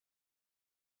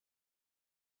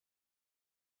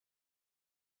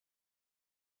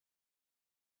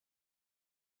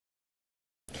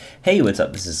Hey, what's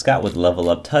up? This is Scott with Level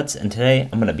Up Tuts, and today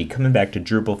I'm going to be coming back to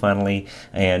Drupal finally,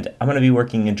 and I'm going to be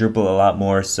working in Drupal a lot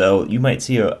more, so you might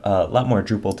see a lot more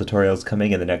Drupal tutorials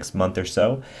coming in the next month or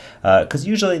so, because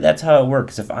usually that's how it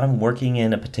works. If I'm working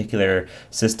in a particular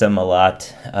system a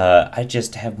lot, I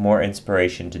just have more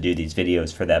inspiration to do these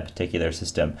videos for that particular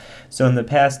system. So in the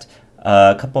past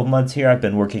a couple of months here, I've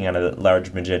been working on a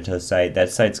large Magento site. That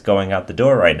site's going out the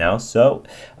door right now, so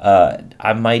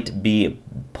I might be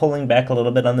pulling back a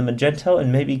little bit on the Magento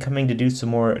and maybe coming to do some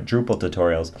more Drupal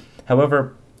tutorials.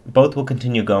 However, both will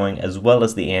continue going, as well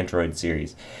as the Android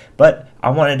series. But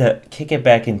I wanted to kick it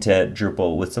back into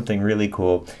Drupal with something really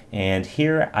cool, and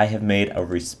here I have made a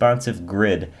responsive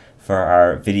grid for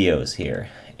our videos here.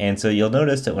 And so you'll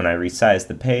notice that when I resize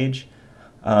the page,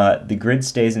 the grid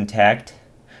stays intact.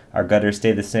 Our gutters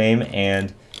stay the same,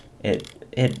 and it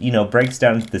breaks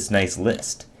down into this nice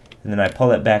list. And then I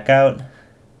pull it back out.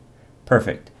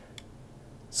 Perfect.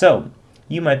 So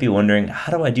you might be wondering,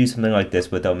 how do I do something like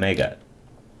this with Omega?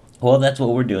 Well, that's what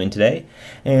we're doing today.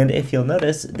 And if you'll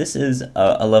notice, this is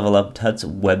a Level Up Tuts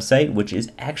website, which is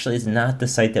not the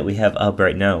site that we have up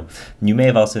right now. You may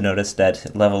have also noticed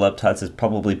that Level Up Tuts has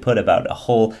probably put about a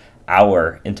whole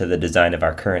hour into the design of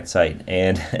our current site,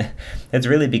 and it's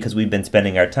really because we've been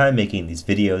spending our time making these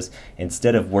videos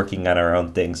instead of working on our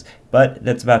own things. But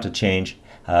that's about to change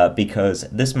because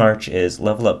this March is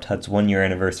Level Up Tuts 1-year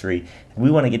anniversary, and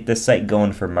we want to get this site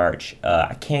going for March.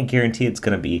 I can't guarantee it's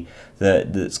going to be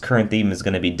this current theme is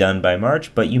going to be done by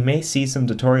March, but you may see some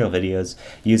tutorial videos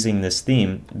using this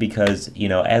theme because,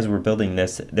 as we're building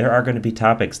this, there are going to be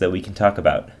topics that we can talk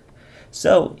about.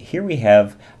 So here we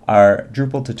have our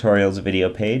Drupal tutorials video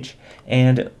page,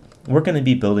 and we're going to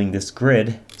be building this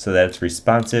grid so that it's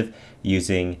responsive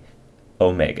using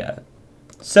Omega.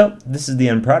 So this is the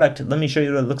end product. Let me show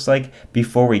you what it looks like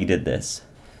before we did this.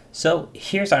 So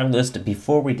here's our list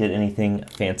before we did anything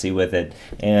fancy with it,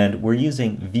 and we're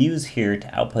using views here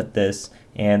to output this,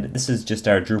 and this is just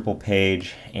our Drupal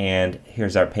page, and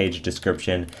here's our page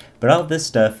description. But all this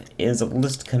stuff is a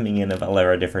list coming in of all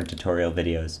our different tutorial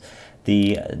videos.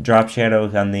 The drop shadow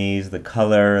on these, the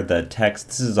color, the text,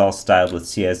 this is all styled with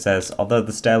CSS, although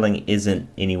the styling isn't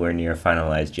anywhere near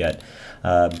finalized yet.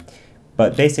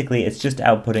 But basically, it's just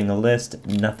outputting a list,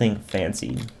 nothing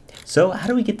fancy. So how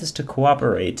do we get this to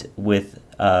cooperate with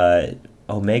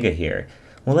Omega here?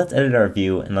 Well, let's edit our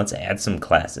view and let's add some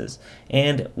classes.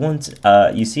 And once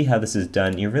you see how this is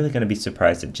done, you're really going to be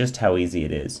surprised at just how easy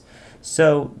it is.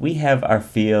 So we have our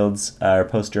fields, our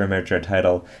poster image, our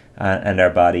title, and our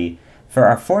body. For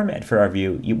our format for our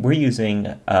view, we're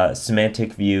using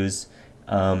semantic views,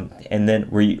 and then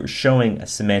we're showing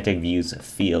semantic views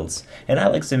fields. And I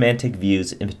like semantic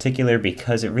views in particular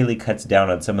because it really cuts down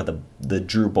on some of the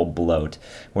Drupal bloat,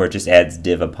 where it just adds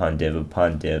div upon div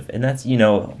upon div. And that's,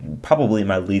 probably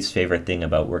my least favorite thing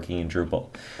about working in Drupal.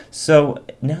 So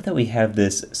now that we have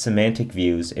this semantic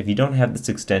views, if you don't have this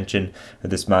extension or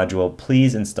this module,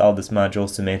 please install this module,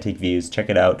 semantic views. Check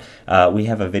it out. We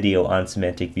have a video on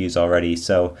semantic views already,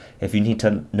 so if you need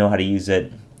to know how to use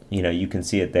it, you can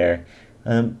see it there.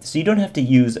 So you don't have to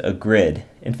use a grid.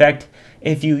 In fact,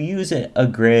 if you use a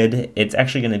grid, it's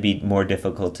actually going to be more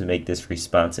difficult to make this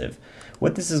responsive.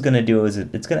 What this is going to do is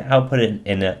it's going to output it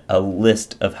in a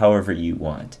list of however you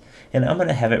want. And I'm going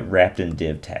to have it wrapped in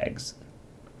div tags.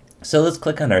 So let's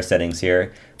click on our settings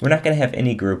here. We're not going to have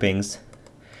any groupings,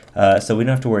 so we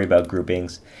don't have to worry about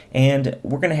groupings. And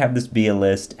we're going to have this be a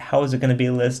list. How is it going to be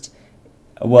a list?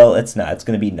 Well, it's not. It's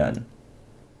going to be none.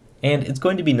 And it's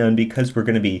going to be none because we're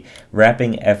going to be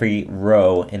wrapping every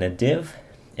row in a div.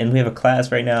 And we have a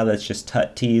class right now that's just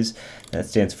tut tease. That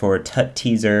stands for tut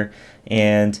teaser.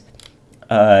 And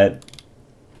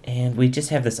we just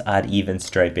have this odd even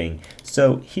striping.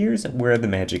 So here's where the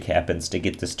magic happens to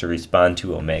get this to respond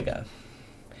to Omega.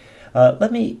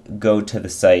 Let me go to the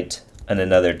site on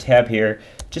another tab here,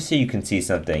 just so you can see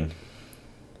something.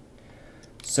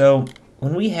 So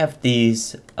when we have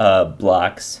these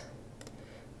blocks,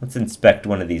 let's inspect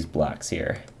one of these blocks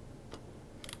here.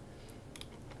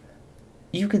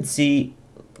 You can see,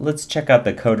 let's check out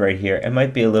the code right here. It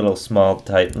might be a little small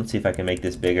type. Let's see if I can make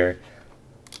this bigger.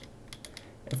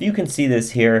 If you can see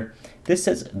this here, this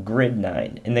says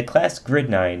grid9, and the class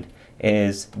grid9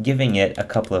 is giving it a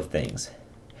couple of things.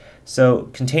 So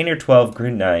container12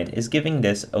 grid9 is giving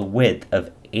this a width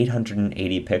of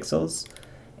 880 pixels,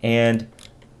 and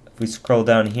if we scroll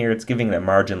down here, it's giving it a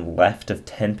margin left of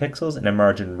 10 pixels and a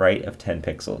margin right of 10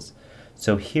 pixels.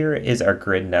 So here is our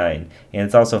grid 9, and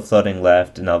it's also floating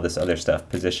left and all this other stuff,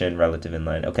 position, relative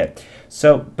inline. Okay,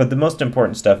 so, but the most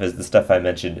important stuff is the stuff I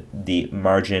mentioned, the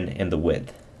margin and the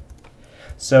width.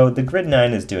 So the grid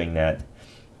 9 is doing that.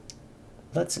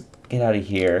 let's get out of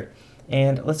here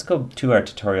and let's go to our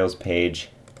tutorials page.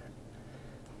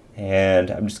 And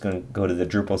I'm just going to go to the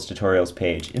Drupal's tutorials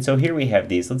page. And so here we have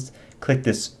these. Let's click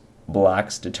this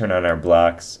blocks to turn on our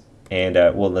blocks. And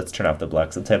well, let's turn off the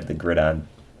blocks. Let's have the grid on.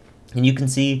 And you can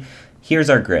see here's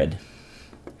our grid.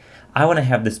 I want to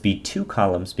have this be 2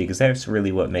 columns because that's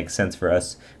really what makes sense for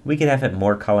us. We could have it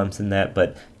more columns than that,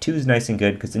 but 2 is nice and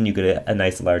good because then you get a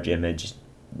nice large image,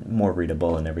 more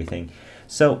readable and everything.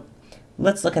 So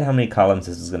let's look at how many columns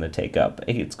this is going to take up.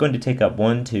 It's going to take up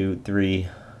 1, 2, 3,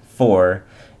 4,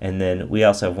 and then we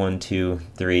also have 1, 2,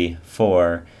 3,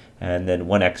 4, and then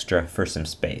 1 extra for some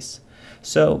space.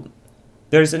 So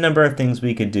there's a number of things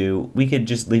we could do. We could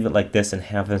just leave it like this and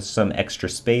have some extra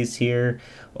space here,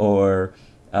 or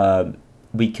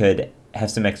we could have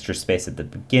some extra space at the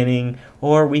beginning,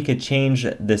 or we could change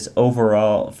this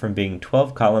overall from being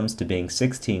 12 columns to being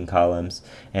 16 columns,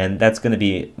 and that's going to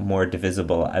be more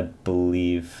divisible, I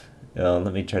believe.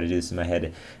 Let me try to do this in my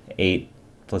head. 8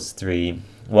 plus 3.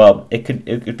 Well, it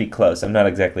could be close. I'm not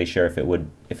exactly sure if it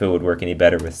would work any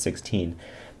better with 16.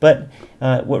 But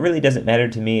what really doesn't matter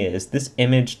to me is this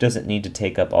image doesn't need to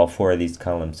take up all 4 of these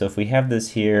columns. So if we have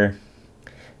this here,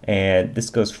 and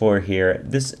this goes 4 here,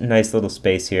 this nice little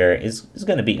space here is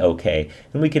going to be okay.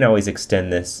 And we can always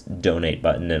extend this donate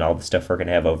button and all the stuff we're going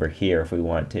to have over here if we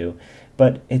want to.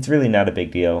 But it's really not a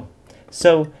big deal.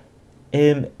 So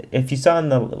if you saw in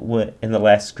the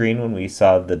last screen when we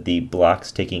saw that the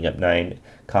blocks taking up 9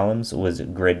 columns was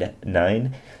grid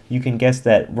 9, you can guess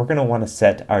that we're going to want to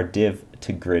set our div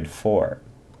to grid 4.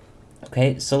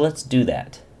 Okay, so let's do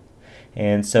that.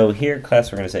 And so here,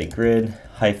 class, we're going to say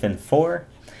grid-4,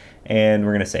 and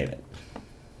we're going to save it.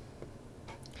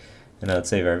 And now let's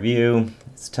save our view.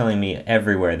 It's telling me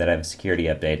everywhere that I have a security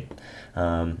update.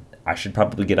 I should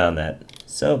probably get on that.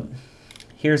 So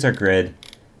here's our grid,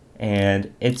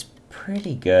 and it's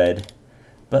pretty good.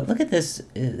 But look at this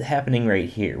happening right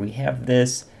here. We have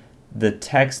this, the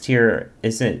text here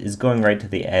is going right to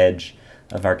the edge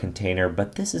of our container,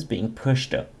 but this is being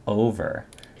pushed over.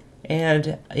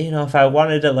 And, you know, if I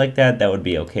wanted it like that, that would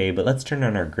be okay. But let's turn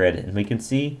on our grid, and we can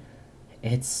see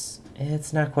it's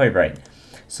not quite right.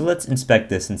 So let's inspect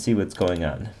this and see what's going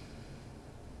on.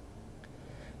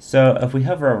 So if we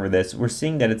hover over this, we're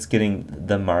seeing that it's getting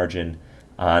the margin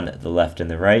on the left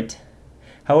and the right.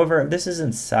 However, this is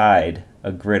inside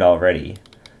a grid already.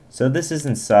 So this is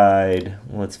inside,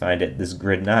 let's find it, this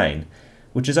grid 9,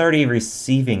 which is already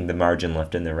receiving the margin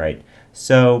left and the right.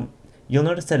 So you'll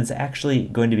notice that it's actually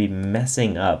going to be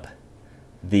messing up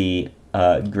the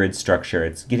grid structure.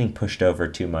 It's getting pushed over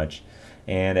too much,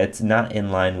 and it's not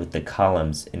in line with the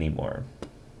columns anymore.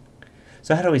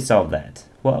 So how do we solve that?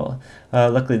 Well,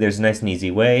 luckily there's a nice and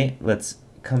easy way. Let's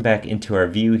come back into our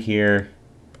view here,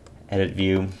 edit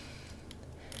view,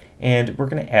 and we're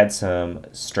going to add some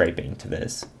striping to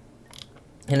this.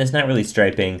 And it's not really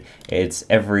striping, it's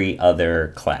every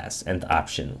other class and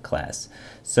option class.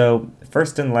 So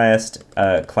first and last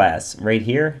class right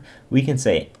here, we can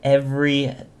say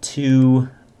every 2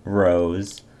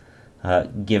 rows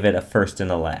give it a first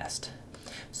and a last.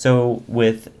 So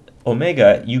with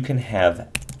Omega, you can have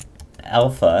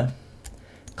alpha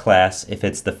class if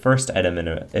it's the first item in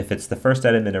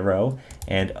a row,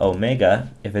 and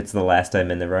omega if it's the last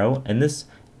item in the row. And this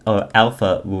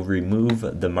alpha will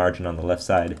remove the margin on the left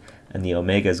side, and the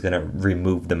omega is going to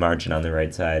remove the margin on the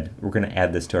right side. We're going to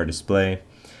add this to our display.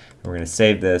 We're going to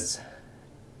save this,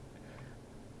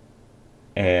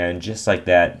 and just like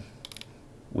that,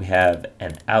 we have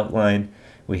an outline.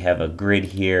 We have a grid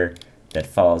here that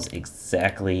falls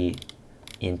exactly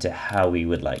into how we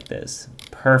would like this.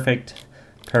 Perfect,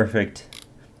 perfect,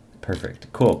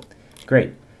 perfect. Cool,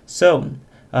 great. So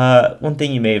one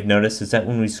thing you may have noticed is that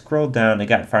when we scrolled down and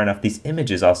got far enough, these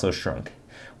images also shrunk.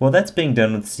 Well, that's being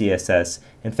done with CSS.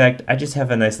 In fact, I just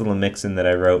have a nice little mix-in that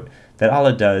I wrote that all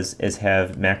it does is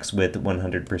have max width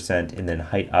 100% and then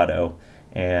height auto.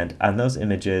 And on those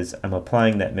images, I'm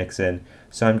applying that mix-in.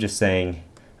 So I'm just saying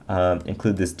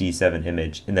include this D7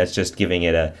 image, and that's just giving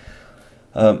it a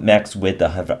max width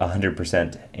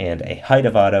 100% and a height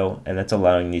of auto, and that's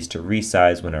allowing these to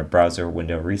resize when our browser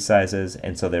window resizes,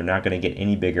 and so they're not going to get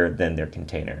any bigger than their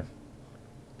container.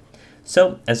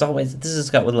 So, as always, this is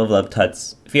Scott with Level Up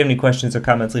Tuts. If you have any questions or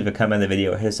comments, leave a comment in the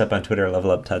video or hit us up on Twitter at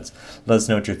Level Up Tuts. Let us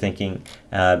know what you're thinking,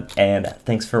 and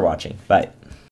thanks for watching. Bye.